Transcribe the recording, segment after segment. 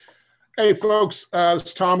Hey, folks,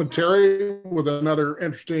 it's Tom and Terry with another an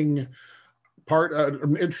interesting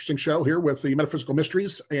show here with the Metaphysical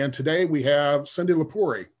Mysteries. And today we have Cyndie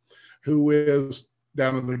Lepori, who is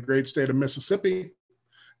down in the great state of Mississippi.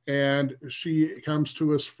 And she comes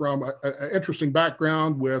to us from an interesting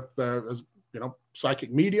background with,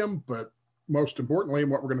 psychic medium, but most importantly,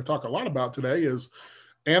 and what we're going to talk a lot about today is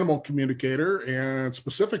animal communicator, and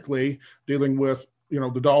specifically dealing with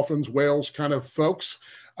the dolphins, whales kind of folks.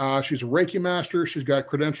 She's a Reiki master. She's got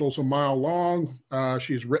credentials a mile long.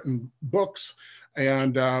 She's written books,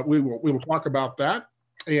 and we will talk about that.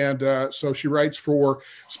 And so she writes for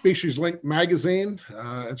Species Link magazine.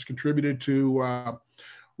 It's contributed to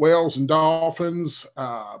whales and dolphins.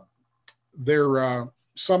 Their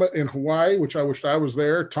summit in Hawaii, which I wished I was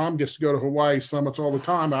there. Tom gets to go to Hawaii summits all the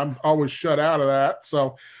time. I'm always shut out of that.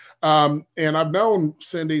 So, and I've known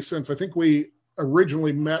Cyndie since I think we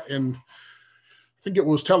originally met I think it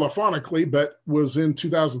was telephonically, but was in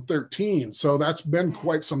 2013. So that's been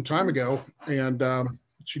quite some time ago. And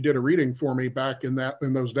she did a reading for me back in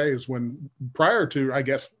those days prior to, I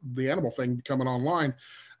guess, the animal thing coming online.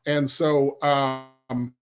 And so,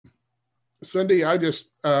 Cyndie, I just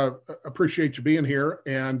appreciate you being here,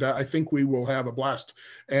 and I think we will have a blast.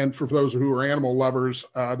 And for those who are animal lovers,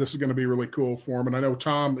 this is going to be really cool for them. And I know,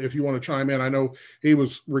 Tom, if you want to chime in, I know he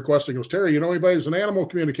was requesting, goes, Terry, you know anybody who's an animal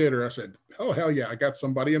communicator? I said, oh, hell yeah, I got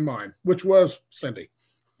somebody in mind, which was Cyndie.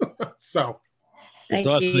 So. Thank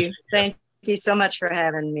you. Thank you so much for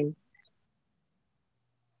having me.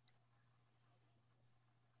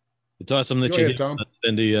 It's awesome that you're here,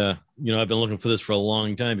 Cyndie. I've been looking for this for a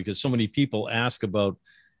long time because so many people ask about,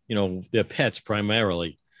 their pets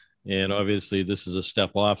primarily. And obviously this is a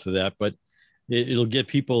step off of that, but it'll get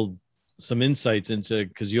people some insights into,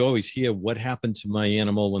 because you always hear what happened to my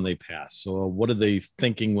animal when they pass, or what are they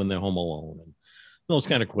thinking when they're home alone, and those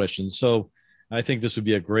kind of questions. So I think this would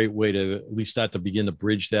be a great way to at least start to begin to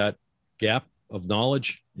bridge that gap of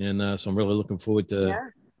knowledge. And so I'm really looking forward to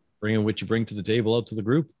bringing what you bring to the table out to the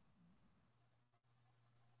group.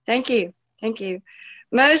 Thank you. Thank you.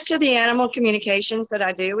 Most of the animal communications that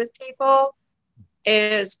I do with people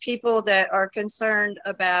is people that are concerned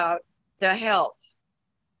about the health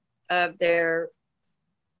of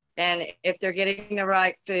and if they're getting the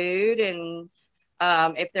right food, and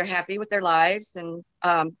if they're happy with their lives. And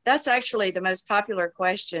that's actually the most popular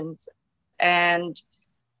questions. And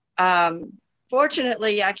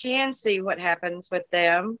fortunately, I can see what happens with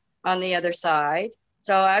them on the other side.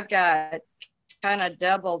 So I've got kind of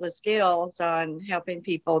double the skills on helping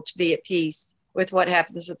people to be at peace with what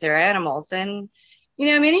happens with their animals. And,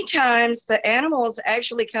 many times the animals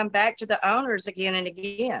actually come back to the owners again and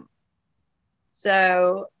again.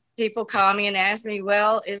 So people call me and ask me,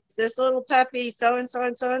 well, is this little puppy so-and-so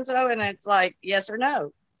and so-and-so? And it's like, yes or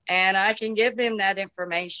no. And I can give them that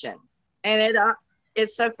information. And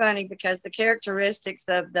it's so funny because the characteristics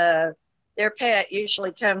of their pet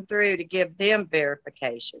usually come through to give them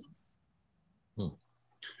verification.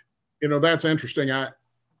 That's interesting. I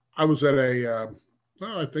was at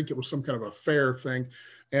I think it was some kind of a fair thing.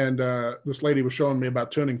 And this lady was showing me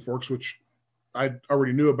about tuning forks, which I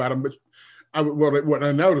already knew about them. But what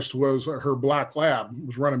I noticed was her black lab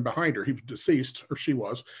was running behind her. He was deceased, or she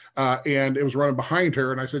was, and it was running behind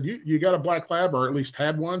her. And I said, you got a black lab, or at least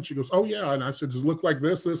had one? She goes, oh, yeah. And I said, does it look like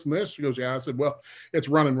this, this, and this? She goes, yeah. I said, well, it's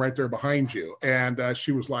running right there behind you. And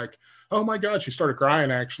she was like, oh my God, she started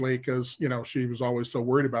crying actually, because, she was always so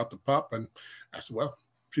worried about the pup. And I said, well,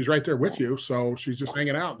 she's right there with you. So she's just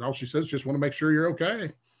hanging out. And all she says, just want to make sure you're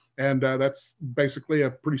okay. And that's basically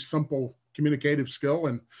a pretty simple communicative skill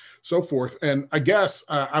and so forth. And I guess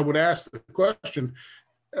I would ask the question,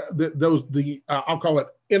 I'll call it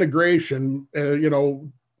integration,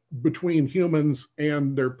 between humans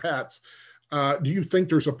and their pets. Do you think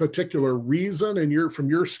there's a particular reason from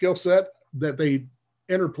your skill set that they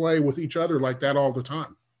interplay with each other like that all the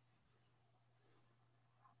time?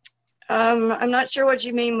 I'm not sure what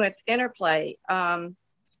you mean with interplay.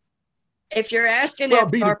 If you're asking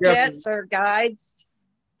if our pets are guides,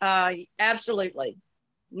 absolutely.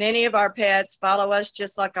 Many of our pets follow us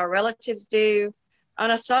just like our relatives do.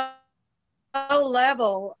 On a soul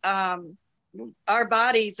level, our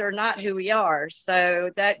bodies are not who we are. So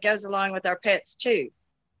that goes along with our pets too.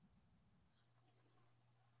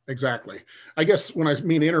 Exactly. I guess when I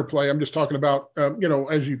mean interplay, I'm just talking about,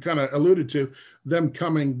 as you kind of alluded to, them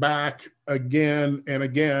coming back again and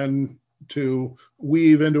again to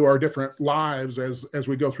weave into our different lives as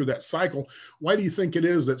we go through that cycle. Why do you think it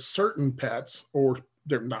is that certain pets, or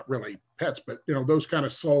they're not really pets, but those kind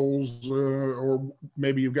of souls, or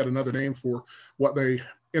maybe you've got another name for what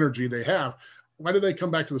energy they have, why do they come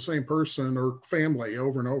back to the same person or family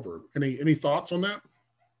over and over? Any thoughts on that?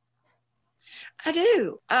 I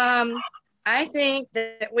do. I think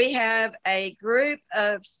that we have a group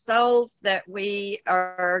of souls that we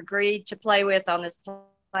are agreed to play with on this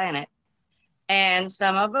planet. And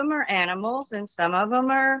some of them are animals, and some of them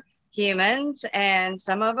are humans, and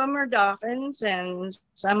some of them are dolphins, and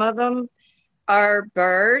some of them are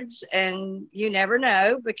birds. And you never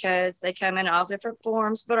know because they come in all different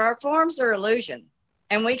forms, but our forms are illusions.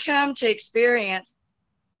 And we come to experience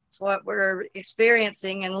what we're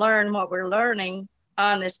experiencing and learn what we're learning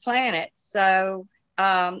on this planet. So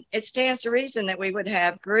it stands to reason that we would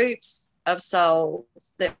have groups of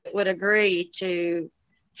souls that would agree to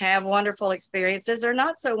have wonderful experiences or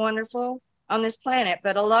not so wonderful on this planet.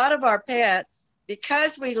 But a lot of our pets,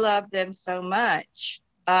 because we love them so much,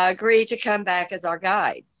 agree to come back as our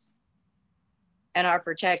guides and our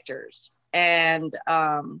protectors. And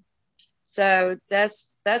so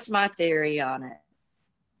that's my theory on it.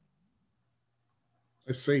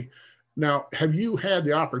 I see. Now, have you had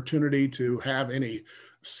the opportunity to have any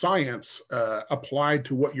science applied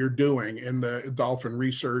to what you're doing in the dolphin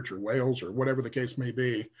research or whales or whatever the case may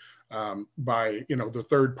be by, you know, the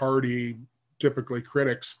third party, typically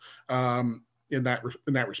critics in that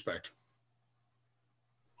respect?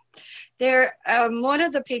 There, one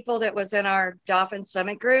of the people that was in our Dolphin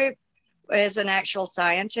Summit group is an actual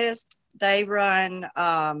scientist. They run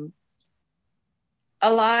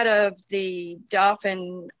a lot of the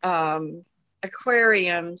dolphin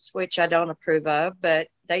aquariums, which I don't approve of, but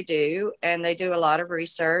they do. And they do a lot of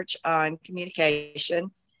research on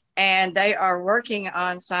communication. And they are working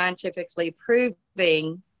on scientifically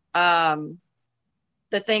proving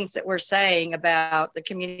the things that we're saying about the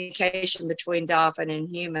communication between dolphin and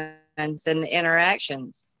humans and the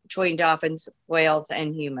interactions between dolphins, whales,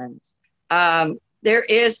 and humans. There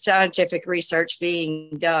is scientific research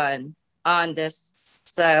being done on this.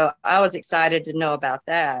 So I was excited to know about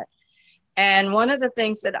that. And one of the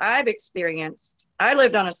things that I've experienced, I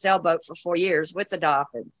lived on a sailboat for 4 years with the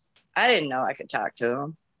dolphins. I didn't know I could talk to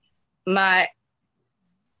them. My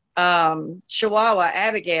Chihuahua,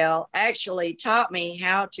 Abigail, actually taught me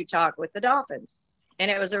how to talk with the dolphins.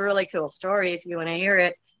 And it was a really cool story if you want to hear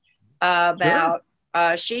it about,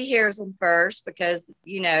 she hears them first because,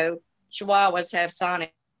 you know, Chihuahuas have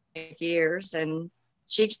sonic ears, and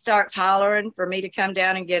she starts hollering for me to come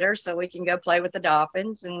down and get her so we can go play with the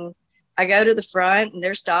dolphins. And I go to the front and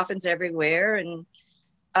there's dolphins everywhere. And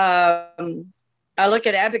I look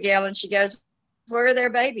at Abigail and she goes, "Where are their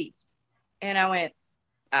babies?" And I went,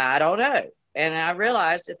 "I don't know." And I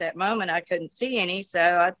realized at that moment I couldn't see any.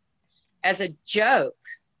 So as a joke,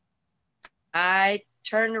 I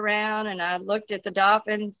turned around and I looked at the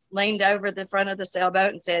dolphins, leaned over the front of the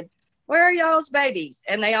sailboat and said, "Where are y'all's babies?"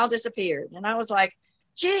 And they all disappeared. And I was like,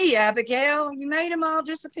 "Gee, Abigail, you made them all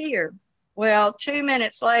disappear." Well, 2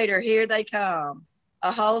 minutes later, here they come,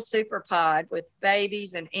 a whole super pod with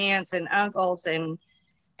babies and aunts and uncles, and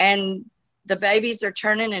the babies are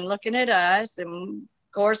turning and looking at us. And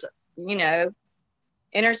of course, you know,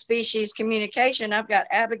 interspecies communication, I've got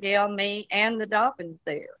Abigail, me, and the dolphins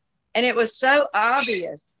there. And it was so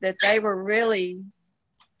obvious that they were really,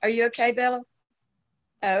 are you okay, Bella?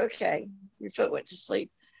 Oh, okay, your foot went to sleep.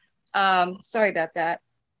 Sorry about that.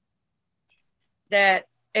 That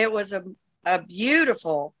it was a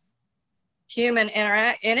beautiful human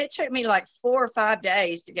interact, and it took me like 4 or 5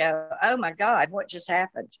 days to go, "Oh my God, what just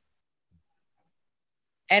happened?"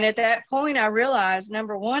 And at that point, I realized,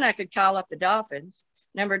 number one, I could call up the dolphins.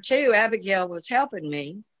 Number two, Abigail was helping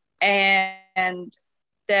me, and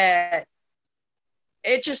that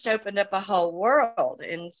it just opened up a whole world.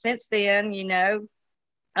 And since then, you know,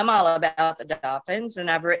 I'm all about the dolphins, and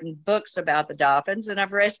I've written books about the dolphins, and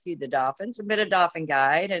I've rescued the dolphins. I've been a dolphin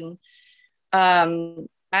guide, and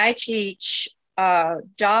I teach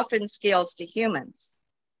dolphin skills to humans,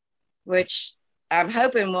 which I'm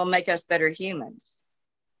hoping will make us better humans.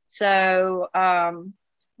 So,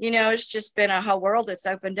 you know, it's just been a whole world that's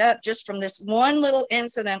opened up just from this one little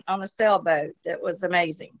incident on a sailboat that was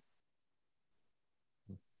amazing.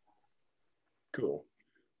 Cool.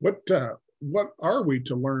 What are we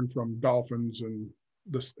to learn from dolphins and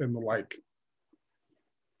this and the like?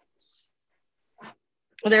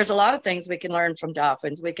 Well, there's a lot of things we can learn from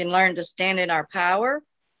dolphins. We can learn to stand in our power,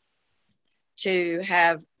 to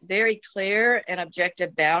have very clear and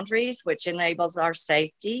objective boundaries, which enables our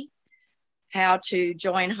safety, how to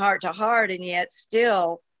join heart to heart and yet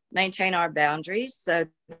still maintain our boundaries so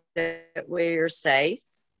that we're safe.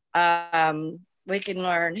 We can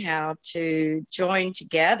learn how to join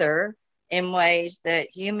together in ways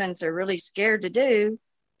that humans are really scared to do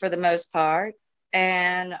for the most part.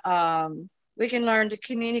 and we can learn to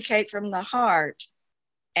communicate from the heart.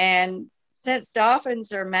 And since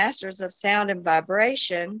dolphins are masters of sound and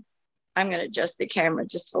vibration, I'm going to adjust the camera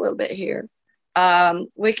just a little bit here.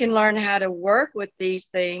 We can learn how to work with these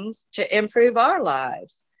things to improve our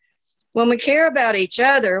lives. When we care about each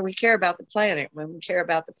other, we care about the planet. When we care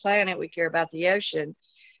about the planet, we care about the ocean.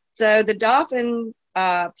 So the dolphin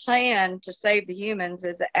plan to save the humans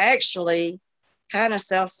is actually kind of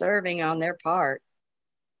self-serving on their part.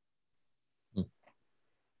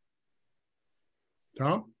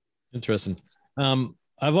 Tom? Interesting.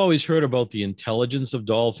 I've always heard about the intelligence of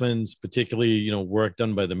dolphins, particularly, you know, work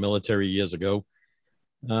done by the military years ago.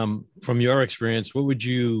 From your experience, what would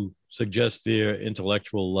you suggest their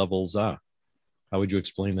intellectual levels are? How would you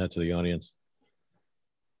explain that to the audience?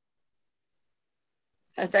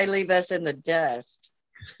 They leave us in the dust.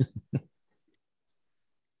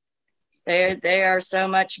 They are so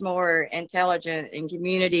much more intelligent and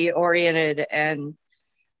community oriented and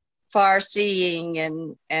far seeing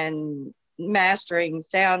and mastering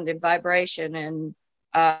sound and vibration. And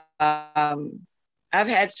I've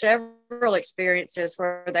had several experiences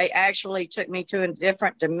where they actually took me to a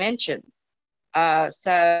different dimension.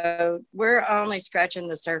 So we're only scratching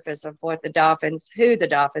the surface of who the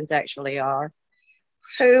dolphins actually are,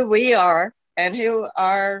 who we are, and who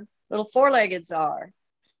our little four-leggeds are.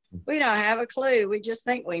 We don't have a clue. We just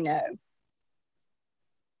think we know.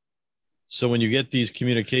 So when you get these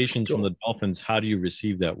communications from the dolphins, how do you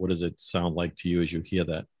receive that? What does it sound like to you as you hear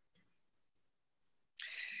that?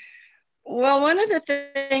 Well, one of the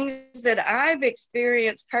things that I've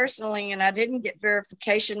experienced personally, and I didn't get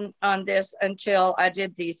verification on this until I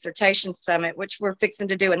did the Certation Summit, which we're fixing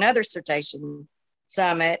to do another Certation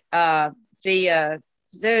Summit via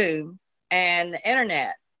Zoom and the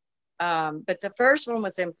internet. But the first one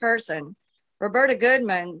was in person. Roberta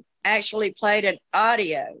Goodman actually played an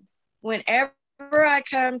audio. Whenever I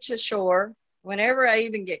come to shore, whenever I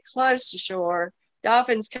even get close to shore,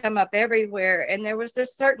 dolphins come up everywhere. And there was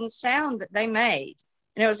this certain sound that they made.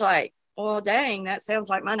 And it was like, well, dang, that sounds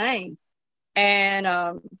like my name. And,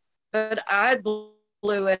 but I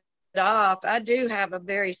blew it off. I do have a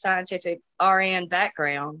very scientific RN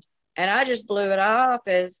background. And I just blew it off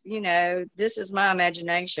as, you know, this is my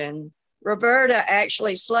imagination. Roberta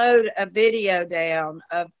actually slowed a video down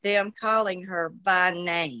of them calling her by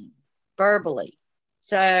name, verbally.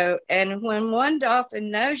 So, and when one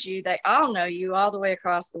dolphin knows you, they all know you all the way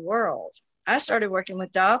across the world. I started working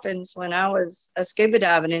with dolphins when I was a scuba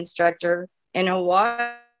diving instructor in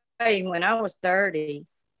Hawaii when I was 30.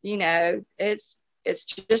 You know, it's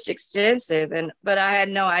just extensive, but I had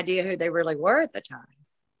no idea who they really were at the time.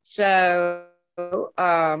 So,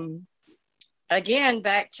 again,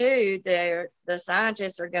 back to the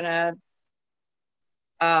scientists are going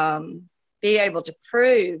to be able to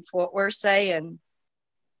prove what we're saying,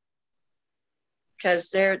 because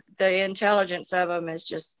the intelligence of them is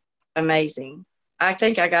just amazing. I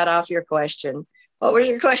think I got off your question. What was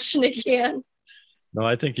your question again? No,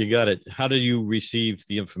 I think you got it. How do you receive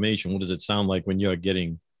the information? What does it sound like when you're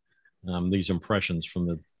getting these impressions from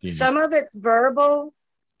the demon? Some of it's verbal.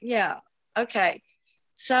 Yeah. Okay.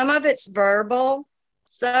 Some of it's verbal.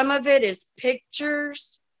 Some of it is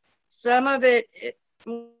pictures. Some of it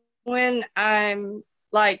when I'm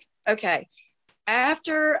like, okay,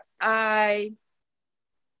 after I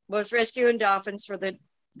was rescuing dolphins for the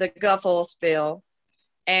Gulf oil spill,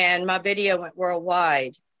 and my video went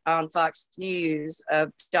worldwide on Fox News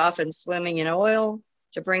of dolphins swimming in oil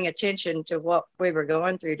to bring attention to what we were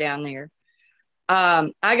going through down there.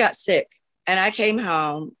 I got sick and I came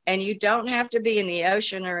home, and you don't have to be in the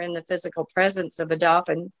ocean or in the physical presence of a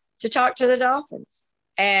dolphin to talk to the dolphins.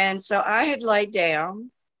 And so I had laid down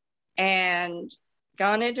and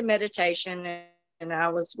gone into meditation, and I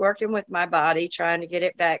was working with my body, trying to get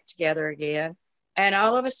it back together again. And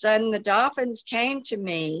all of a sudden, the dolphins came to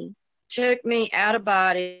me, took me out of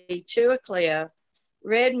body to a cliff,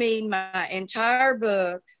 read me my entire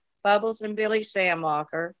book, Bubbles and Billy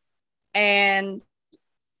Sandwalker, and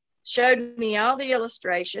showed me all the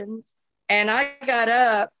illustrations. And I got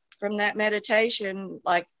up from that meditation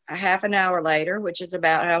like a half an hour later, which is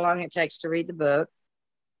about how long it takes to read the book,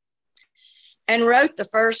 and wrote the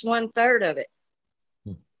first 1/3 of it.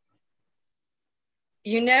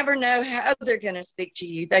 You never know how they're going to speak to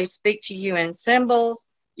you. They speak to you in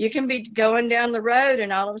symbols. You can be going down the road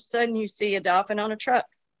and all of a sudden you see a dolphin on a truck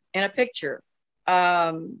in a picture.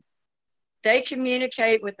 They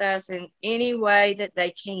communicate with us in any way that they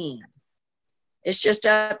can. It's just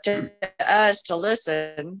up to us to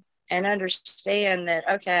listen and understand that,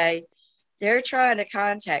 okay, they're trying to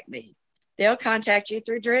contact me. They'll contact you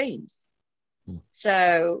through dreams.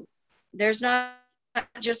 So there's not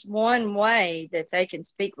just one way that they can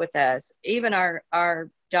speak with us. Even our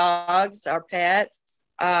dogs, our pets,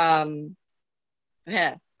 yeah,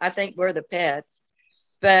 I think we're the pets,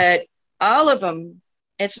 but all of them,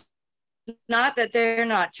 it's not that they're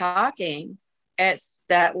not talking, it's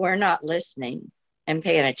that we're not listening and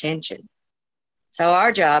paying attention. So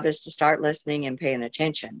our job is to start listening and paying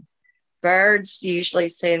attention. Birds usually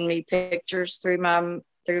send me pictures through my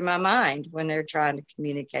mind when they're trying to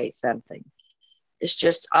communicate something. It's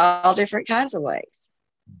just all different kinds of ways.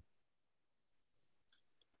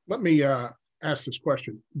 Let me ask this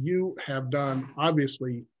question. You have done,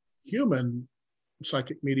 obviously, human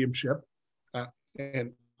psychic mediumship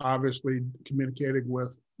and obviously communicating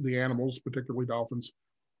with the animals, particularly dolphins.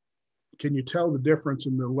 Can you tell the difference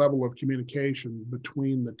in the level of communication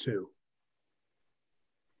between the two?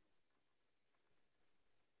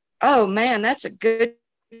 Oh man, that's a good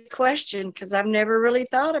question because I've never really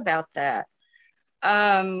thought about that.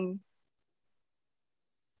 I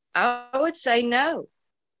would say no.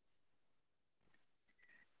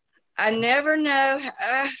 I never know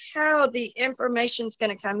how the information's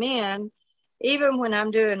going to come in, even when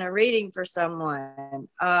I'm doing a reading for someone.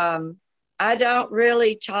 I don't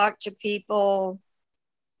really talk to people.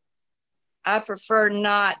 I prefer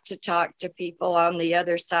not to talk to people on the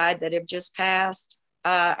other side that have just passed.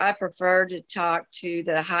 I prefer to talk to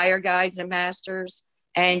the higher guides and masters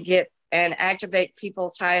and activate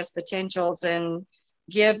people's highest potentials and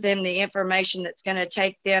give them the information that's going to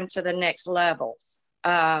take them to the next levels.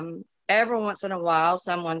 Every once in a while,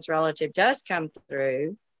 someone's relative does come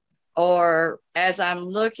through, or as I'm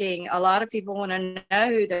looking, a lot of people want to know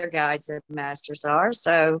who their guides and masters are.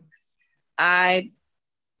 So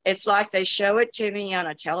it's like they show it to me on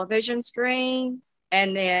a television screen,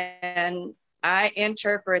 and then I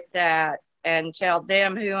interpret that and tell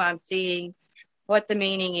them who I'm seeing, what the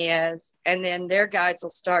meaning is, and then their guides will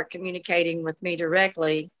start communicating with me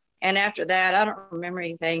directly. And after that, I don't remember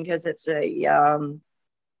anything because it's a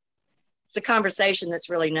conversation that's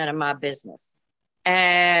really none of my business.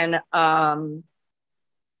 And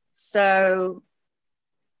so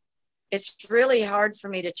it's really hard for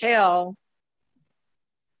me to tell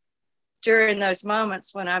during those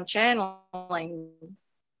moments when I'm channeling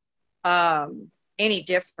any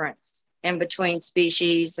difference in between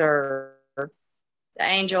species or the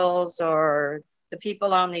angels or the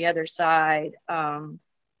people on the other side.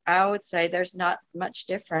 I would say there's not much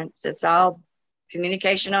difference. It's all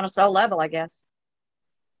communication on a soul level, I guess.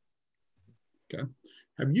 Okay.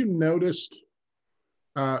 Have you noticed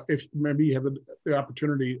if maybe you have the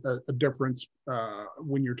opportunity, a difference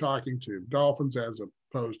when you're talking to dolphins as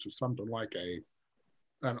opposed to something like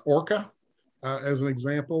an orca, as an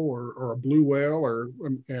example, or a blue whale, or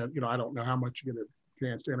and I don't know how much you get a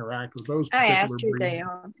chance to interact with those particular I ask who breeds. they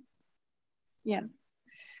are. Yeah.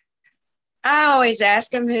 I always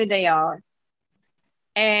ask them who they are.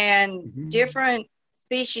 And different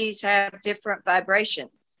species have different vibrations.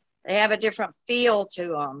 They have a different feel to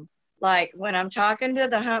them. Like when I'm talking to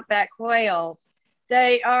the humpback whales,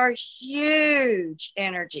 they are huge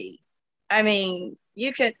energy. I mean,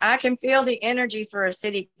 I can feel the energy for a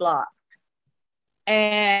city block.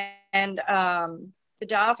 And the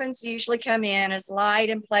dolphins usually come in as light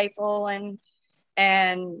and playful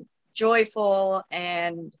and joyful,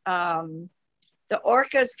 and the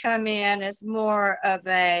orcas come in as more of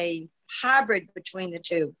a hybrid between the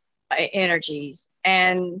two energies.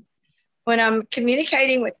 And when I'm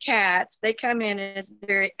communicating with cats, they come in as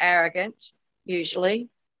very arrogant, usually.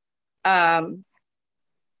 If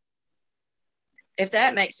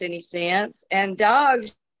that makes any sense. And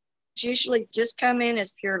dogs usually just come in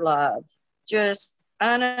as pure love, just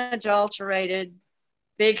unadulterated,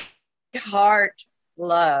 big heart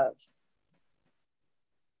love.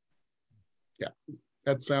 Yeah,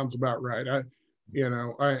 that sounds about right. I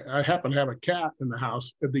happen to have a cat in the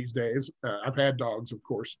house these days. I've had dogs, of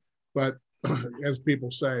course, but as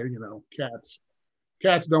people say, cats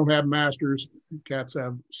don't have masters. Cats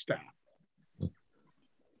have staff.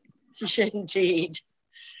 Indeed,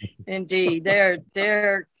 indeed.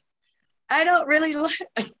 They're. I don't really.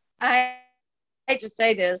 I hate to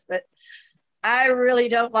say this, but I really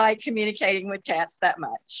don't like communicating with cats that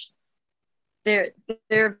much. They're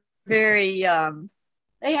very.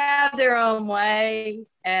 They have their own way,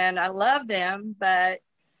 and I love them, but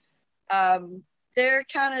they're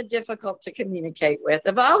kind of difficult to communicate with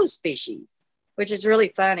of all the species, which is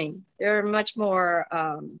really funny. They're much more,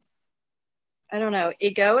 I don't know,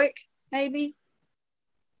 egoic, maybe.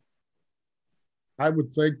 I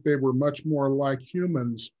would think they were much more like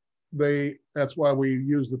humans. That's why we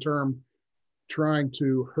use the term trying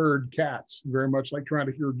to herd cats, very much like trying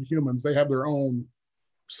to herd humans. They have their own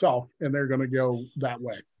self, and they're going to go that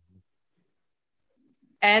way.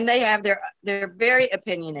 And they're very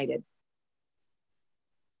opinionated.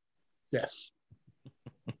 Yes.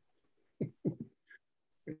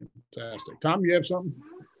 Fantastic. Tom, you have something?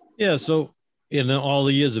 Yeah. So in all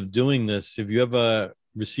the years of doing this, have you ever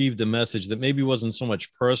received a message that maybe wasn't so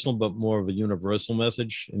much personal, but more of a universal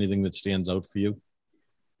message? Anything that stands out for you?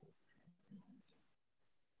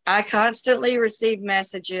 I constantly receive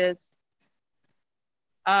messages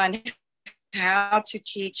on how to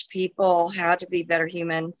teach people how to be better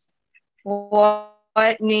humans,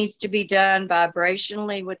 what needs to be done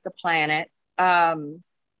vibrationally with the planet.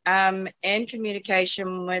 I'm in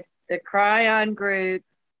communication with the Cryon group,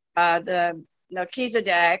 the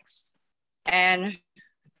Melchizedeks, and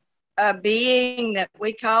a being that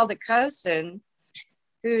we call the Kosin,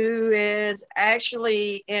 who is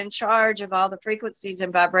actually in charge of all the frequencies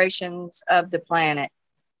and vibrations of the planet.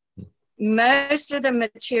 Most of the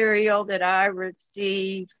material that I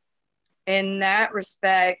receive in that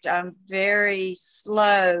respect, I'm very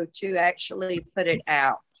slow to actually put it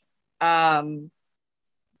out.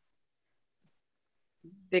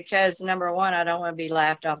 Because number one, I don't want to be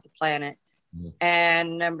laughed off the planet.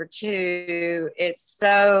 And number two, it's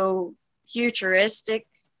so futuristic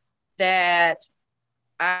that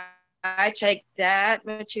I take that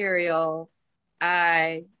material,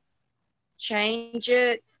 I change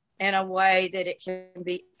it in a way that it can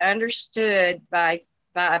be understood by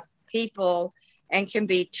people and can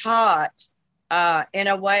be taught in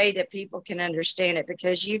a way that people can understand it,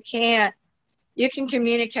 because you can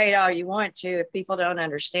communicate all you want to. If people don't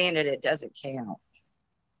understand it, it doesn't count.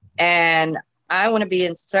 And I want to be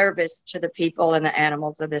in service to the people and the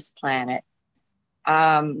animals of this planet.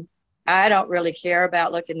 I don't really care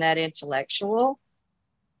about looking that intellectual.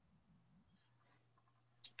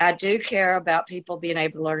 I do care about people being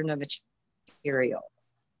able to learn the material.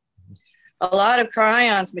 A lot of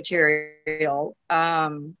Cryon's material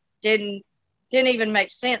didn't even make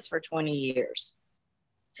sense for 20 years.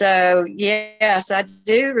 So yes, I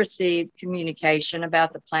do receive communication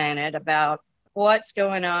about the planet, about what's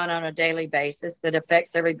going on a daily basis that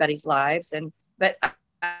affects everybody's lives. But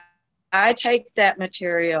I take that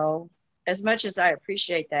material, as much as I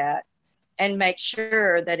appreciate that, and make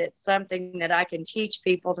sure that it's something that I can teach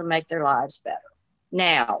people to make their lives better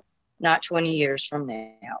now, not 20 years from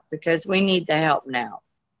now, because we need the help now.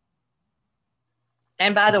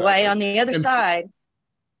 And by the way, on the other side,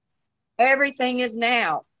 everything is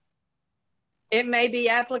now. It may be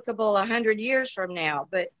applicable 100 years from now,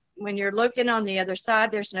 but when you're looking on the other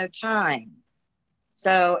side, there's no time.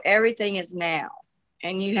 So everything is now.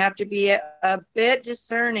 And you have to be a bit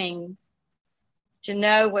discerning to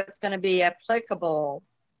know what's going to be applicable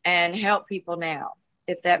and help people now,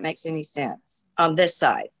 if that makes any sense on this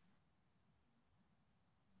side.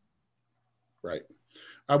 Right.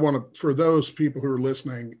 I want to, for those people who are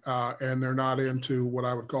listening and they're not into what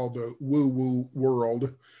I would call the woo-woo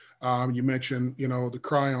world, you mentioned, the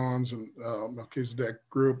Cryons and Melchizedek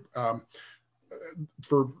group.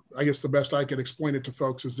 For, I guess the best I could explain it to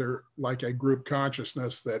folks is they're like a group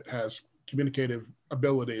consciousness that has communicative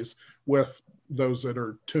abilities with those that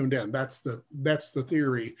are tuned in. That's the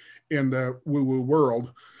theory in the woo-woo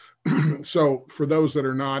world. So for those that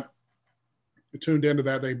are not tuned into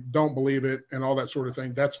that, they don't believe it and all that sort of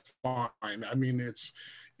thing, that's fine. I mean, it's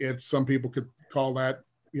some people could call that,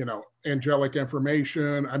 angelic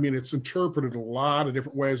information. I mean, it's interpreted a lot of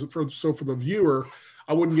different ways. So for the viewer,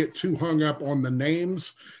 I wouldn't get too hung up on the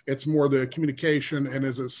names. It's more the communication, and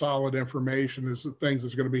is it solid information? Is it things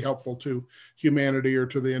that's going to be helpful to humanity or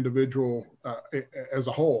to the individual as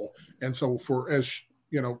a whole? And so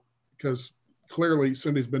because clearly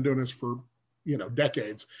Cyndie's been doing this for,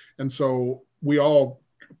 decades. And so we all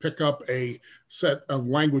pick up a set of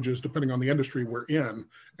languages depending on the industry we're in,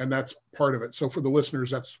 and that's part of it. So for the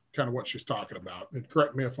listeners, that's kind of what she's talking about. And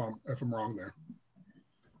correct me if I'm wrong there.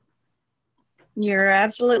 You're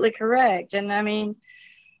absolutely correct. And I mean,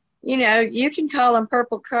 you can call them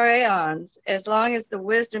purple crayons as long as the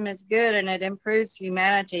wisdom is good and it improves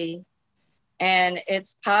humanity and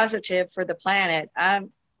it's positive for the planet.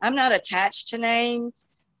 I'm not attached to names.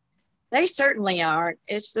 They certainly aren't.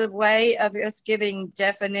 It's the way of us giving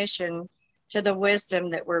definition to the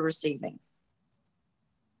wisdom that we're receiving.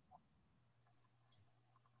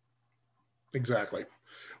 Exactly.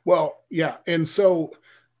 Well, yeah. And so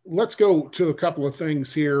let's go to a couple of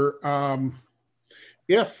things here.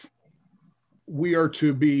 If we are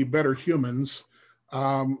to be better humans,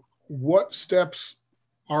 what steps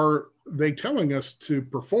are they telling us to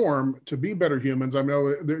perform to be better humans? I know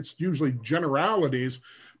it's usually generalities,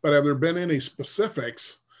 but have there been any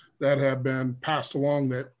specifics that have been passed along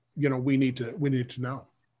that, you know, we need to know?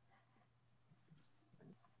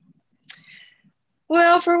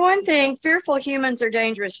 Well, for one thing, fearful humans are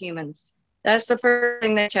dangerous humans. That's the first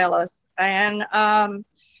thing they tell us. And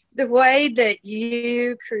the way that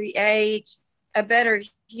you create a better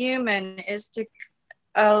human is to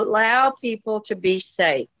allow people to be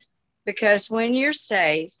safe. Because when you're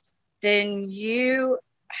safe, then you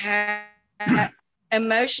have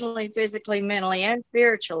emotionally, physically, mentally, and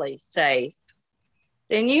spiritually safe.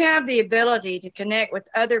 Then you have the ability to connect with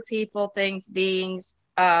other people, things, beings,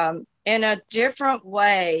 in a different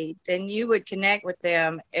way than you would connect with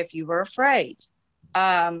them if you were afraid.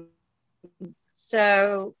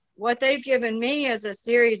 So what they've given me is a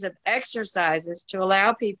series of exercises to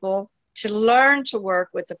allow people to learn to work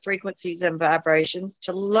with the frequencies and vibrations,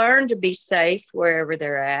 to learn to be safe wherever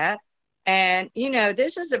they're at. And, you know,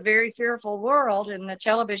 this is a very fearful world, and the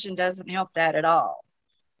television doesn't help that at all.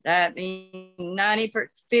 That means 90%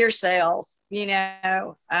 fear sales, you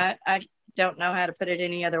know, I don't know how to put it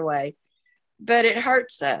any other way, but it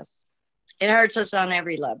hurts us. It hurts us on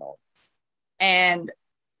every level. And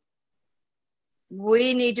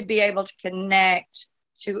we need to be able to connect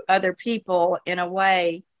to other people in a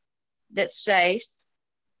way that's safe,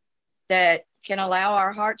 that can allow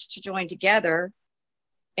our hearts to join together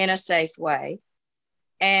in a safe way,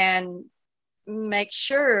 and make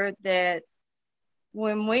sure that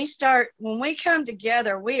when we come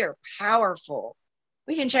together, we are powerful.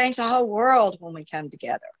 We can change the whole world when we come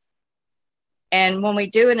together. And when we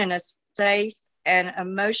do it in a safe and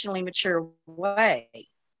emotionally mature way.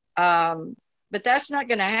 But that's not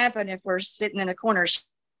going to happen if we're sitting in a corner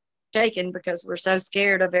shaking because we're so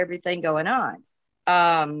scared of everything going on.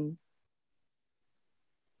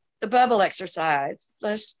 The bubble exercise,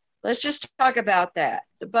 let's just talk about that.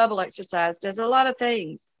 The bubble exercise does a lot of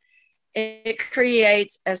things. It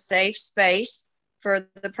creates a safe space for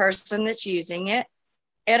the person that's using it.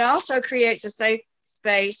 It also creates a safe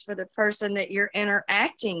space for the person that you're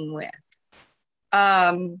interacting with.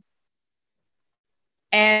 And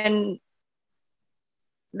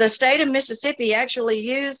the state of Mississippi actually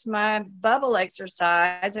used my bubble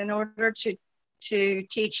exercise in order to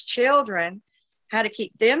teach children how to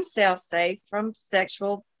keep themselves safe from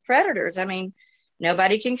sexual predators. I mean,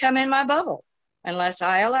 nobody can come in my bubble unless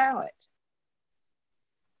I allow it.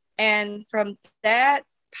 And from that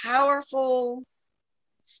powerful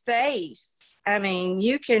space, I mean,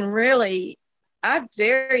 you can really, I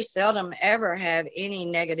very seldom ever have any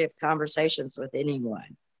negative conversations with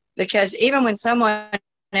anyone, because even when someone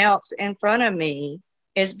else in front of me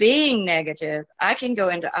is being negative, I can go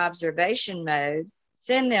into observation mode,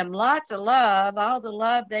 send them lots of love, all the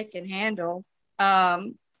love they can handle,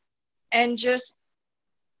 and just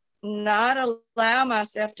not allow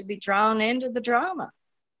myself to be drawn into the drama.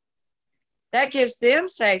 That gives them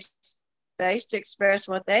safe space to express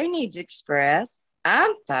what they need to express.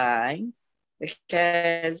 I'm fine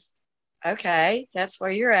because, okay, that's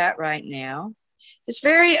where you're at right now. It's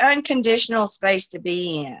very unconditional space to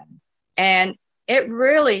be in. And it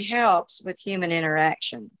really helps with human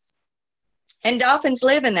interactions. And dolphins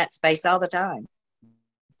live in that space all the time.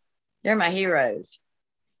 They're my heroes.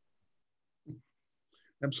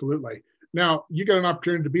 Absolutely. Now, you get an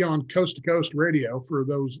opportunity to be on Coast to Coast radio for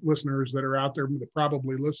those listeners that are out there that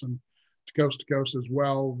probably listen to Coast as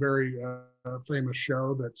well. Very famous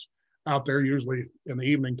show that's out there usually in the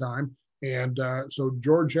evening time. And so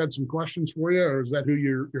George had some questions for you, or is that who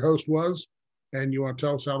your host was? And you want to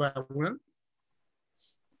tell us how that went?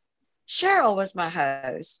 Cheryl was my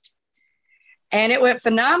host. And it went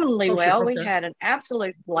phenomenally well. Sure, okay. We had an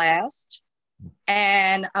absolute blast.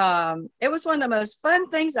 And it was one of the most fun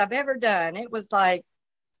things I've ever done. It was like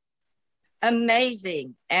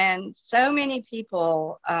amazing. And so many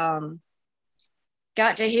people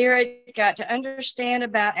got to hear it, got to understand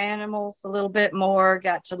about animals a little bit more,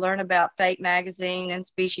 got to learn about Fate Magazine and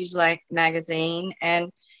Species Like Magazine.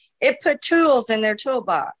 And it put tools in their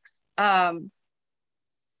toolbox. I'm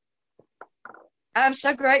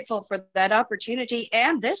so grateful for that opportunity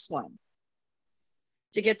and this one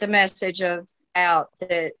to get the message out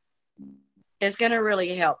that is going to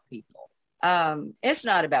really help people. It's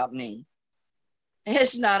not about me.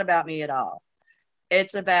 It's not about me at all.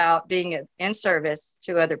 It's about being in service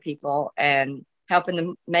to other people and helping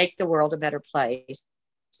them make the world a better place.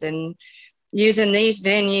 And using these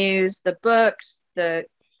venues, the books, the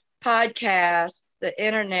podcasts, the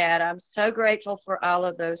internet, I'm so grateful for all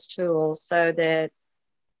of those tools, so that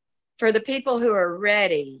for the people who are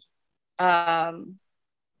ready,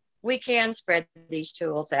 we can spread these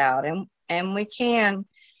tools out, and we can.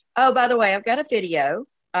 Oh, by the way, I've got a video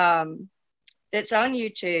that's on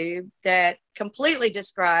YouTube that completely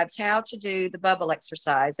describes how to do the bubble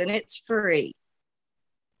exercise, and it's free.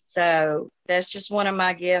 So that's just one of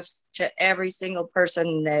my gifts to every single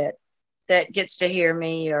person that gets to hear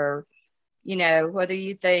me, or, you know, whether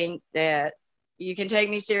you think that you can take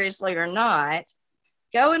me seriously or not,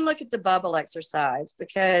 go and look at the bubble exercise,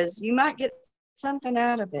 because you might get something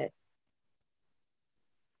out of it.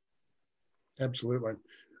 Absolutely.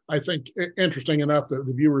 I think, interesting enough, that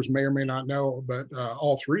the viewers may or may not know, but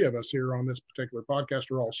all three of us here on this particular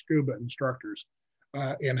podcast are all scuba instructors,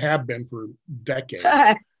 and have been for decades.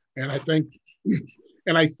 And I think,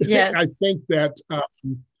 Yes.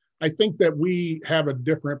 I think that we have a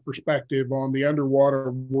different perspective on the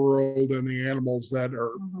underwater world and the animals that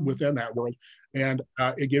are within that world, and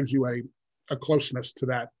it gives you a closeness to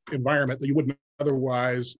that environment that you wouldn't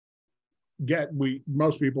otherwise get.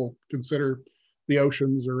 Most people consider the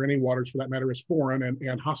oceans, or any waters for that matter, as foreign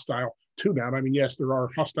and hostile to them. I mean, yes, there are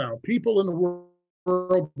hostile people in the world,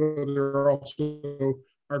 but there also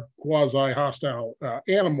are quasi-hostile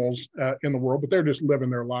animals in the world, but they're just living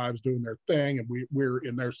their lives, doing their thing, and we're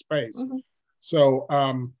in their space. So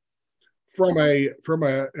from a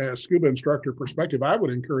scuba instructor perspective, I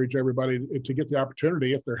would encourage everybody to get the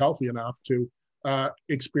opportunity, if they're healthy enough, to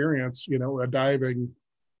experience, you know, a diving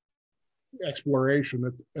exploration,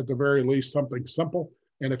 at the very least, something simple.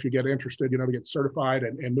 And if you get interested, you know, to get certified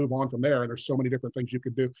and move on from there. And there's so many different things you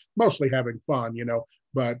could do, mostly having fun, you know.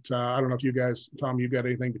 But I don't know if you guys, Tom, you got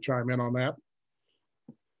anything to chime in on that?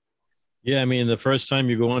 Yeah, I mean, the first time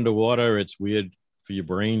you go underwater, it's weird for your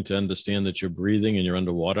brain to understand that you're breathing and you're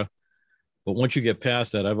underwater. But once you get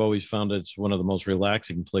past that, I've always found it's one of the most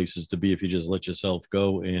relaxing places to be, if you just let yourself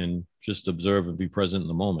go and just observe and be present in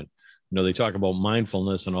the moment. You know, they talk about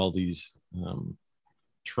mindfulness and all these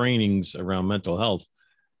trainings around mental health.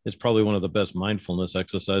 It's probably one of the best mindfulness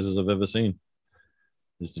exercises I've ever seen,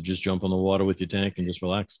 is to just jump on the water with your tank and just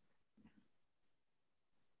relax.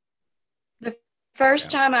 The first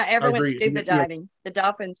time I ever went scuba diving, the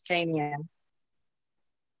dolphins came in.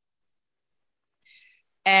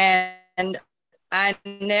 And I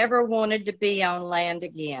never wanted to be on land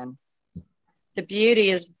again. The beauty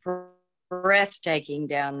is breathtaking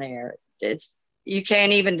down there. You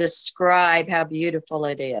can't even describe how beautiful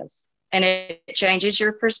it is. And it changes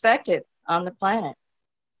your perspective on the planet.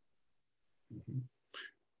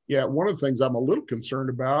 Yeah, one of the things I'm a little concerned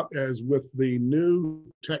about is with the new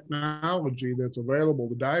technology that's available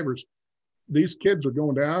to divers, these kids are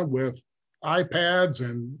going down with iPads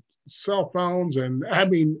and cell phones, and I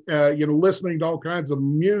mean, you know, listening to all kinds of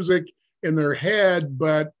music in their head,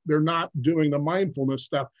 but they're not doing the mindfulness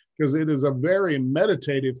stuff, because it is a very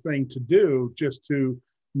meditative thing to do, just to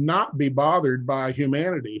not be bothered by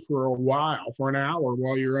humanity for a while, for an hour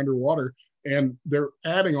while you're underwater. And they're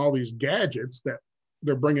adding all these gadgets that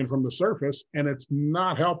they're bringing from the surface, and it's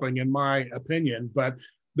not helping, in my opinion. But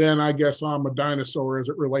then I guess I'm a dinosaur as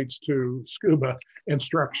it relates to scuba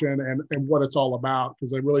instruction and what it's all about,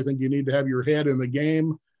 because I really think you need to have your head in the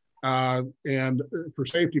game, and for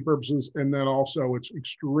safety purposes. And then also it's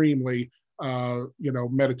extremely, you know,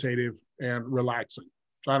 meditative and relaxing.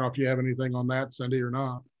 So I don't know if you have anything on that, Cyndie, or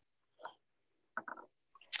not.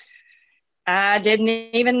 I didn't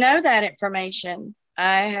even know that information.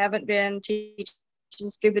 I haven't been teaching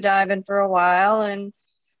scuba diving for a while, and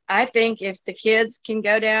I think if the kids can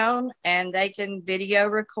go down and they can video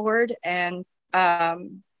record and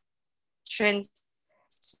transmute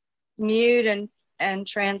and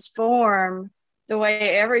transform the way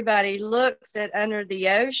everybody looks at under the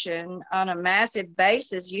ocean on a massive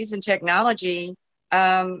basis using technology,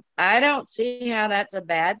 I don't see how that's a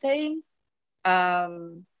bad thing.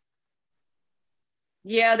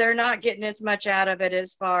 Yeah, they're not getting as much out of it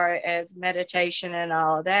as far as meditation and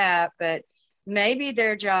all of that, but maybe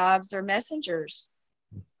their jobs are messengers.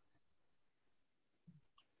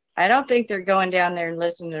 I don't think they're going down there and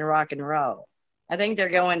listening to rock and roll. I think they're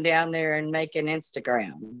going down there and making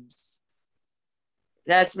Instagrams.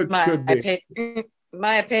 That's my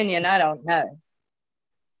opinion. I don't know.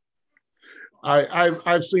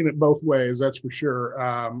 I've seen it both ways, that's for sure.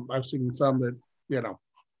 I've seen some that, you know,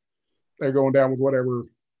 they're going down with whatever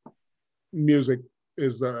music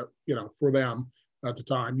is, you know, for them at the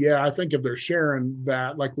time. Yeah, I think if they're sharing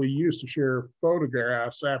that, like we used to share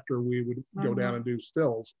photographs after we would go down and do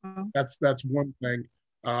stills, that's one thing.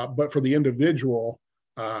 But for the individual,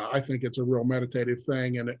 I think it's a real meditative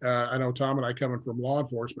thing. And I know Tom and I, coming from law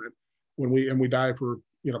enforcement, when we dive for,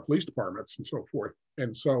 you know, police departments and so forth.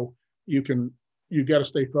 And so you can you've got to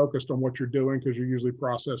stay focused on what you're doing, because you're usually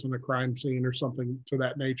processing a crime scene or something to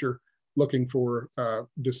that nature, looking for a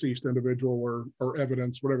deceased individual or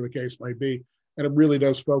evidence, whatever the case may be. And it really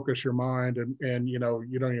does focus your mind, and you know,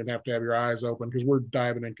 you don't even have to have your eyes open, because we're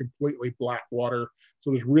diving in completely black water.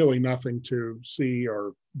 So there's really nothing to see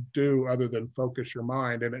or do other than focus your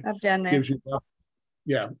mind. And it I've done that.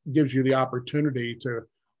 gives you the opportunity to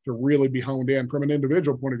really be honed in from an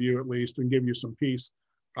individual point of view, at least, and give you some peace.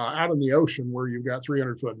 Out in the ocean, where you've got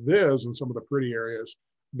 300-foot viz in some of the pretty areas,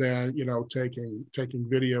 then, you know, taking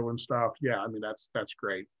video and stuff. Yeah, I mean, that's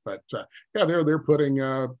great. But yeah, they're putting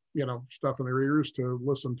you know, stuff in their ears to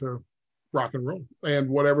listen to rock and roll and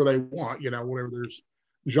whatever they want, you know, whatever their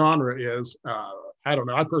genre is. I don't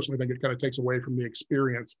know. I personally think it kind of takes away from the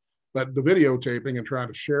experience. But the videotaping and trying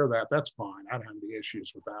to share that's fine. I don't have any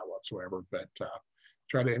issues with that whatsoever. But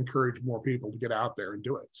try to encourage more people to get out there and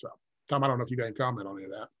do it. So, Tom, I don't know if you got any comment on any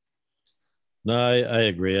of that. No, I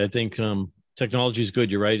agree. I think technology is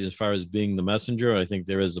good. You're right. As far as being the messenger, I think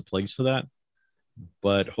there is a place for that.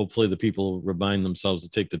 But hopefully the people remind themselves to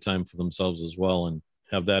take the time for themselves as well and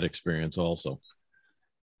have that experience also.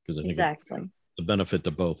 Because I think exactly. it's a benefit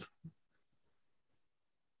to both.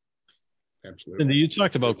 Absolutely. And you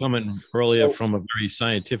talked about coming earlier from a very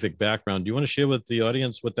scientific background. Do you want to share with the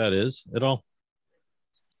audience what that is at all?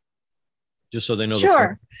 Just so they know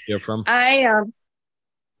Sure. You're from. I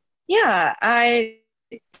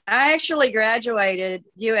actually graduated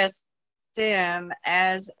USM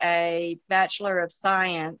as a Bachelor of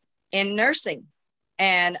Science in nursing,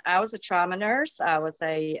 and I was a trauma nurse. I was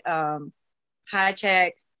a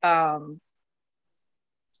high-tech ER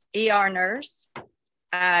nurse.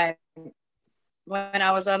 When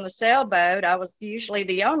I was on the sailboat, I was usually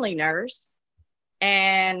the only nurse,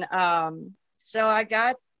 and so I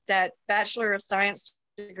got that Bachelor of Science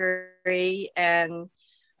degree, and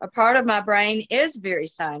a part of my brain is very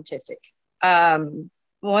scientific.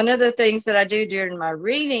 One of the things that I do during my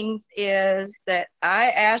readings is that I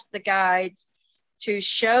ask the guides to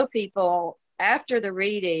show people after the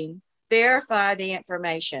reading, verify the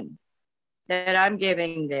information that I'm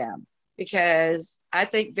giving them, because I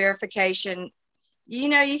think verification, you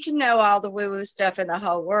know, you can know all the woo-woo stuff in the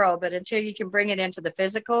whole world, but until you can bring it into the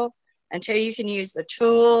physical, until you can use the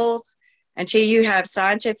tools, until you have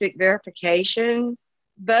scientific verification,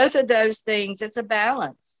 both of those things, it's a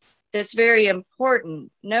balance that's very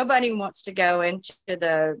important. Nobody wants to go into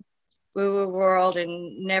the woo-woo world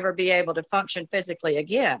and never be able to function physically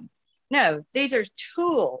again. No, these are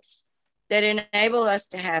tools that enable us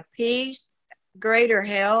to have peace, greater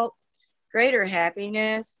health, greater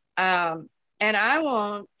happiness. And I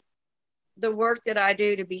want the work that I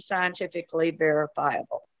do to be scientifically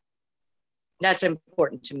verifiable. That's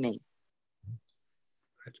important to me.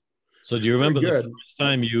 So do you remember the first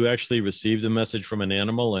time you actually received a message from an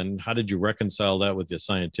animal, and how did you reconcile that with your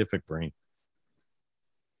scientific brain?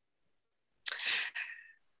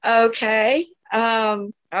 Okay.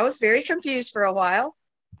 I was very confused for a while.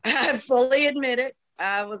 I fully admit it.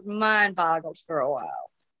 I was mind boggled for a while.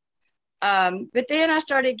 But then I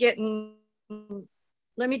started getting,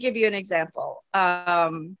 let me give you an example.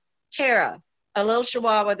 Tara, a little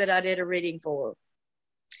Chihuahua that I did a reading for.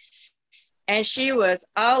 And she was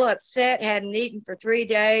all upset, hadn't eaten for 3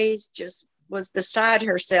 days, just was beside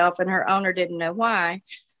herself, and her owner didn't know why.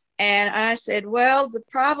 And I said, well, the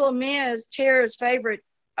problem is Tara's favorite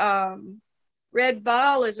red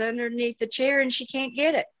ball is underneath the chair and she can't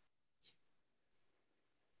get it.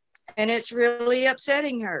 And it's really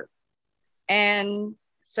upsetting her. And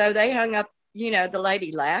so they hung up, you know, the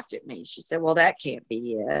lady laughed at me. She said, well, that can't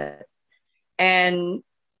be it. And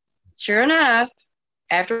sure enough,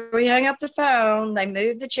 after we hung up the phone, they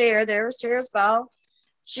moved the chair. There was Tara's ball.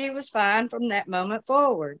 She was fine from that moment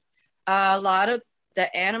forward. A lot of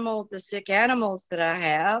the sick animals that I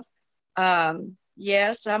have,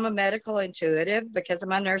 yes, I'm a medical intuitive because of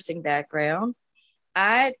my nursing background.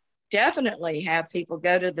 I definitely have people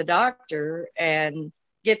go to the doctor and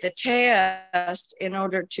get the test in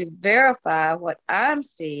order to verify what I'm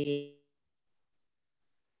seeing.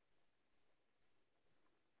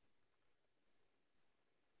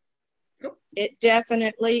 It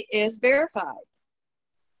definitely is verified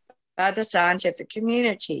by the scientific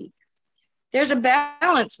community. There's a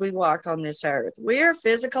balance we walk on this earth. We're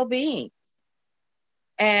physical beings.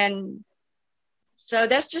 And so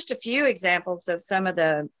that's just a few examples of some of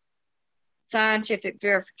the scientific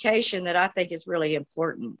verification that I think is really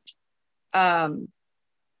important. When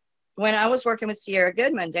I was working with Sierra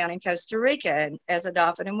Goodman down in Costa Rica as a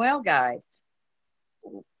dolphin and whale guide,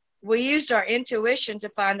 we used our intuition to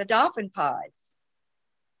find the dolphin pods.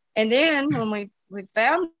 And then when we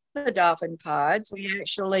found the dolphin pods. We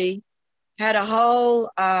actually had a whole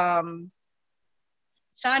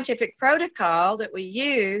scientific protocol that we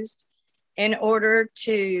used in order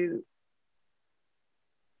to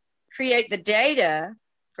create the data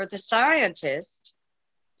for the scientists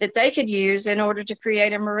that they could use in order to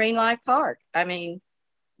create a marine life park. I mean,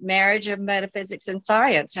 marriage of metaphysics and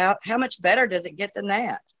science. How much better does it get than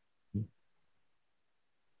that?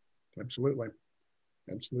 Absolutely.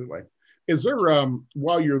 Absolutely. Is there,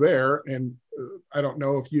 while you're there, and I don't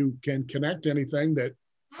know if you can connect anything that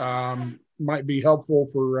might be helpful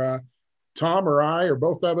for Tom or I or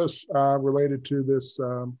both of us related to this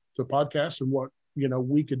the podcast and what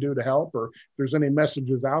we could do to help, or if there's any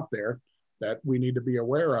messages out there that we need to be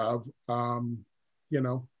aware of,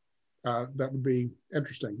 that would be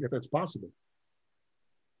interesting if it's possible.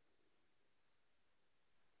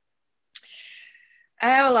 I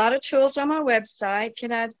have a lot of tools on my website.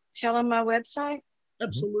 Can I tell them my website?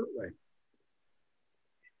 Absolutely.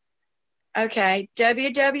 Okay,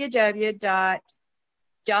 www.dolphin,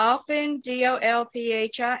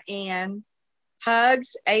 DOLPHIN,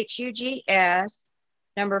 hugs, HUGS,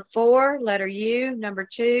 number 4, letter U, number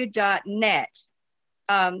 2.net.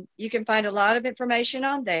 You can find a lot of information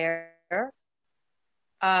on there.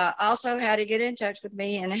 Also, how to get in touch with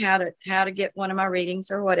me and how to get one of my readings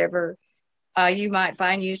or whatever you might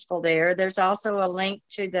find useful there. There's also a link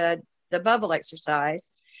to the bubble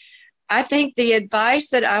exercise. I think the advice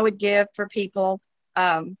that I would give for people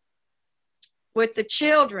with the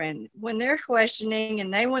children, when they're questioning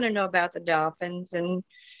and they want to know about the dolphins, and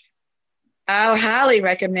I highly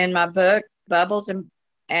recommend my book, Bubbles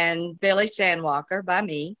and Billy Sandwalker by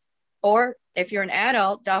me, or if you're an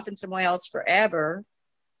adult, Dolphins and Whales Forever,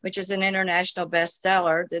 which is an international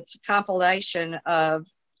bestseller. It's a compilation of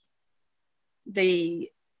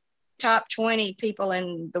the top 20 people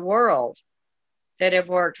in the world that have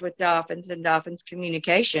worked with dolphins and dolphins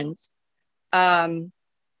communications.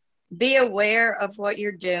 Be aware of what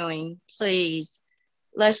you're doing, please.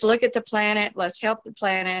 Let's look at the planet. Let's help the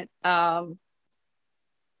planet.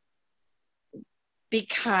 Be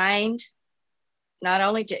kind, not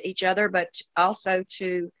only to each other, but also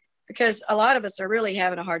because a lot of us are really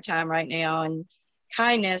having a hard time right now, and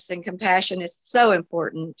kindness and compassion is so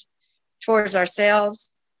important towards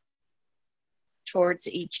ourselves, towards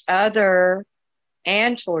each other,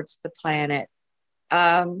 and towards the planet.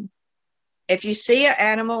 If you see an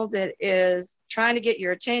animal that is trying to get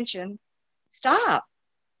your attention, stop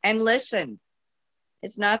and listen.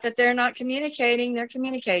 It's not that they're not communicating, they're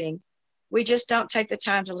communicating. We just don't take the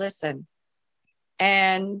time to listen.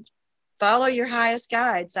 And follow your highest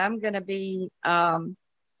guides. I'm going to be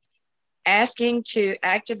asking to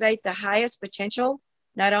activate the highest potential,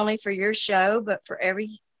 not only for your show, but for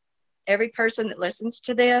every person that listens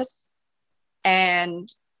to this,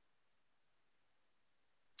 and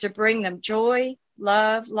to bring them joy,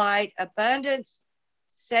 love, light, abundance,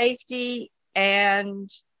 safety, and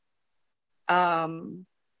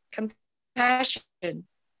compassion.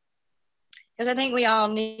 Because I think we all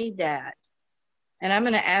need that. And I'm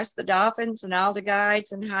going to ask the dolphins and all the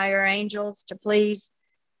guides and higher angels to please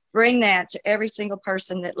bring that to every single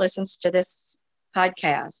person that listens to this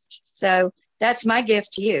podcast. So that's my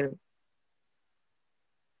gift to you.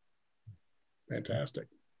 Fantastic.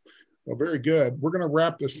 Well, very good. We're going to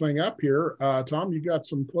wrap this thing up here. Tom, you got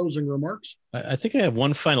some closing remarks? I think I have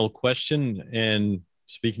one final question, and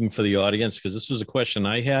speaking for the audience, because this was a question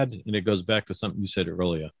I had, and it goes back to something you said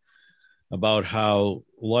earlier about how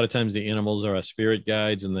a lot of times the animals are our spirit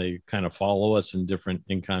guides and they kind of follow us in different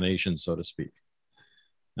incarnations, so to speak.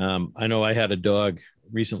 I know I had a dog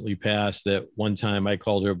recently passed that one time I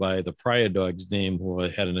called her by the prior dog's name who I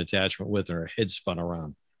had an attachment with, and her head spun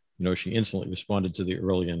around. She instantly responded to the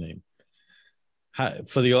earlier name.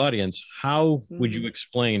 For the audience, how would you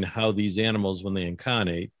explain how these animals, when they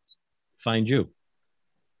incarnate, find you?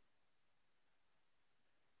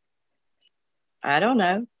 I don't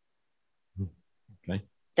know. Okay.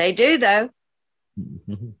 They do, though.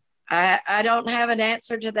 Mm-hmm. I don't have an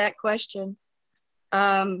answer to that question.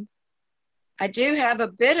 I do have a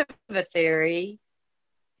bit of a theory,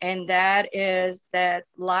 and that is that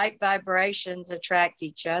light vibrations attract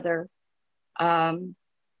each other.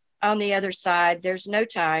 On the other side, there's no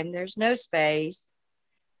time, there's no space.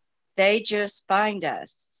 They just find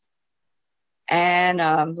us.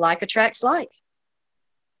 And like attracts like.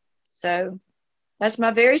 So that's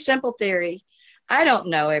my very simple theory. I don't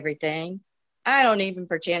know everything. I don't even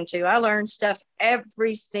pretend to. I learn stuff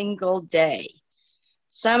every single day.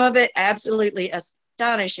 Some of it absolutely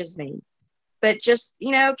astonishes me. But just,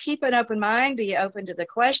 keep an open mind, be open to the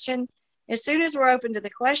question. As soon as we're open to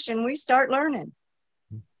the question, we start learning.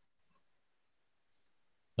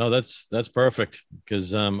 No, that's perfect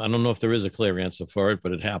because I don't know if there is a clear answer for it,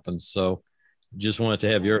 but it happens. So just wanted to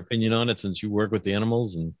have your opinion on it since you work with the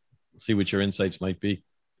animals and see what your insights might be.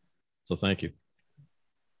 So thank you.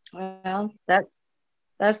 Well,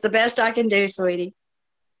 that's the best I can do, sweetie.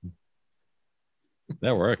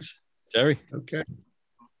 That works. Terry? Okay.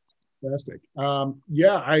 Fantastic.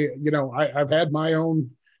 Yeah, I've had my own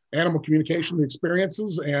animal communication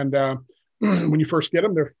experiences, and when you first get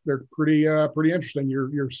them, they're pretty interesting.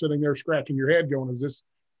 You're sitting there scratching your head, going, "Is this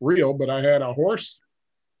real?" But I had a horse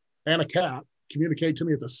and a cat communicate to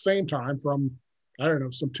me at the same time from, I don't know,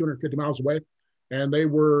 some 250 miles away, and they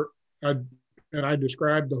were. And I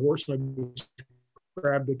described the horse, and I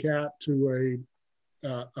described the cat to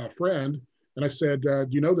a friend, and I said, "Do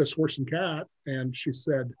you know this horse and cat?" And she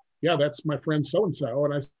said, "Yeah, that's my friend so-and-so."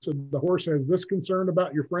 And I said, "The horse has this concern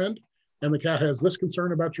about your friend, and the cat has this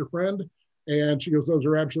concern about your friend." And she goes, "Those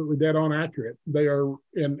are absolutely dead on accurate. They are."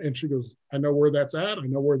 And she goes, "I know where that's at. I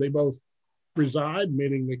know where they both reside,"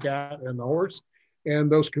 meaning the cat and the horse.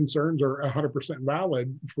 "And those concerns are 100%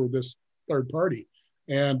 valid for this third party."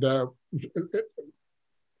 And,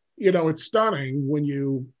 it's stunning when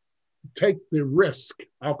you take the risk,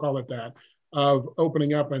 I'll call it that, of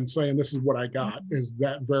opening up and saying, "This is what I got. Is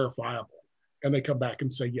that verifiable?" And they come back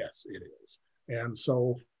and say, "Yes, it is." And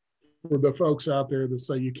so for the folks out there that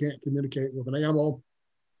say you can't communicate with an animal,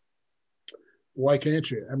 why can't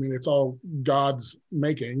you? I mean, it's all God's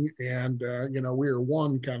making, and, we're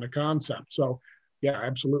one kind of concept. So yeah,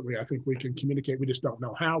 absolutely. I think we can communicate. We just don't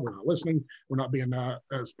know how. We're not listening. We're not being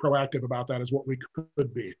as proactive about that as what we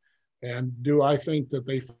could be. And do I think that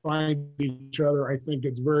they find each other? I think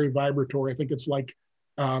it's very vibratory. I think it's like,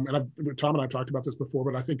 Tom and I talked about this before,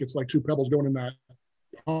 but I think it's like two pebbles going in that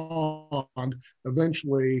pond.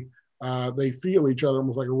 Eventually, they feel each other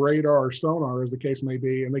almost like radar or sonar, as the case may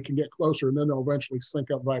be, and they can get closer, and then they'll eventually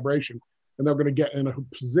sync up vibration, and they're going to get in a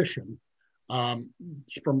position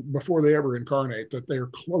from before they ever incarnate that they're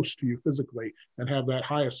close to you physically and have that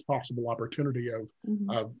highest possible opportunity of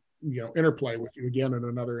interplay with you again in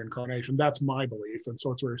another incarnation. That's my belief, and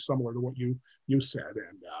so it's very similar to what you said,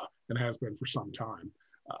 and has been for some time,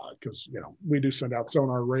 because we do send out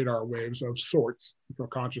sonar radar waves of sorts from a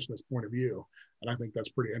consciousness point of view, and I think that's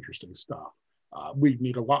pretty interesting stuff. We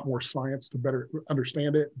need a lot more science to better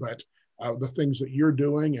understand it, but the things that you're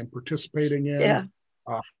doing and participating in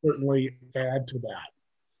certainly add to that.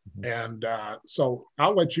 And so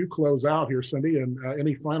I'll let you close out here, Cyndie, and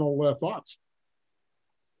any final thoughts.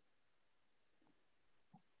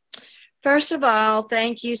 First of all,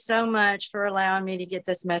 thank you so much for allowing me to get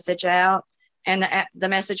this message out, and the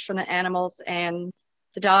message from the animals and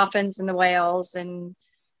the dolphins and the whales. And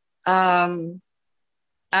I'm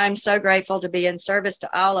so grateful to be in service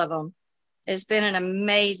to all of them. It's been an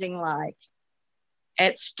amazing life.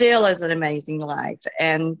 It still is an amazing life,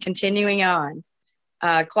 and continuing on,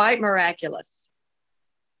 quite miraculous.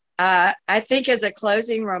 I think as a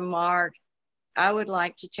closing remark, I would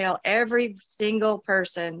like to tell every single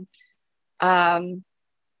person, go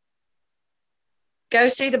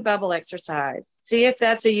see the bubble exercise. See if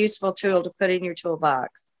that's a useful tool to put in your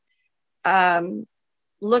toolbox.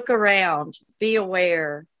 Look around, be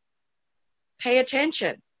aware, pay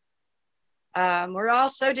attention. We're all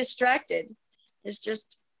so distracted. It's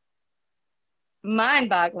just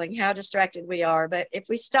mind-boggling how distracted we are. But if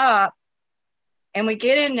we stop and we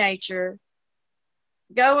get in nature,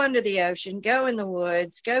 go under the ocean, go in the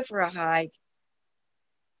woods, go for a hike,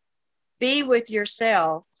 be with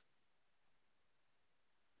yourself,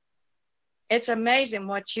 it's amazing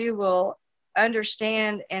what you will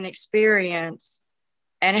understand and experience,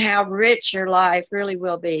 and how rich your life really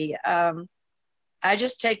will be. I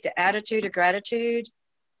just take the attitude of gratitude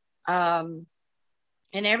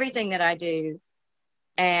in everything that I do,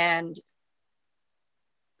 and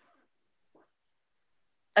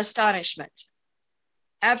astonishment,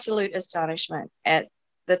 absolute astonishment at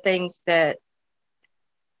the things that,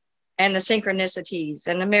 and the synchronicities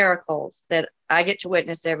and the miracles that I get to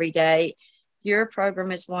witness every day. Your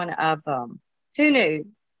program is one of them. Who knew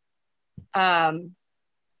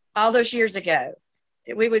all those years ago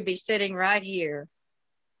that we would be sitting right here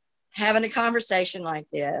having a conversation like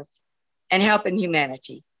this and helping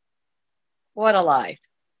humanity? What a life.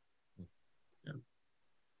 Yeah.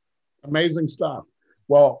 Amazing stuff.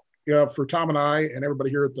 Well, for Tom and I and everybody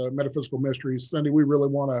here at the Metaphysical Mysteries, Cyndie, we really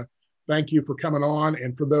want to thank you for coming on.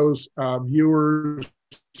 And for those viewers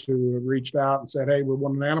who have reached out and said, "Hey, we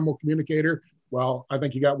want an animal communicator," well, I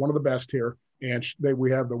think you got one of the best here. And we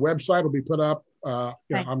have the website will be put up,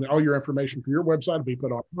 on all your information for your website will be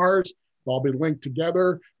put on ours. They'll all be linked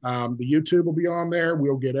together. The YouTube will be on there.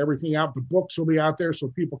 We'll get everything out. The books will be out there so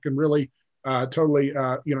people can really totally,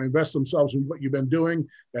 invest themselves in what you've been doing,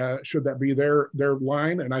 should that be their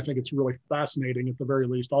line. And I think it's really fascinating at the very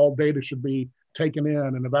least. All data should be taken in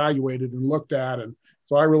and evaluated and looked at. And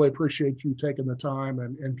so I really appreciate you taking the time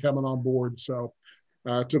and coming on board. So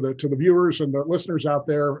to the viewers and the listeners out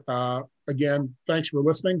there, again, thanks for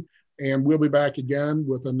listening. And we'll be back again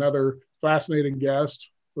with another fascinating guest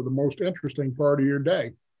for the most interesting part of your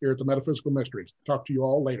day here at the Metaphysical Mysteries. Talk to you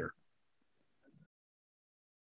all later.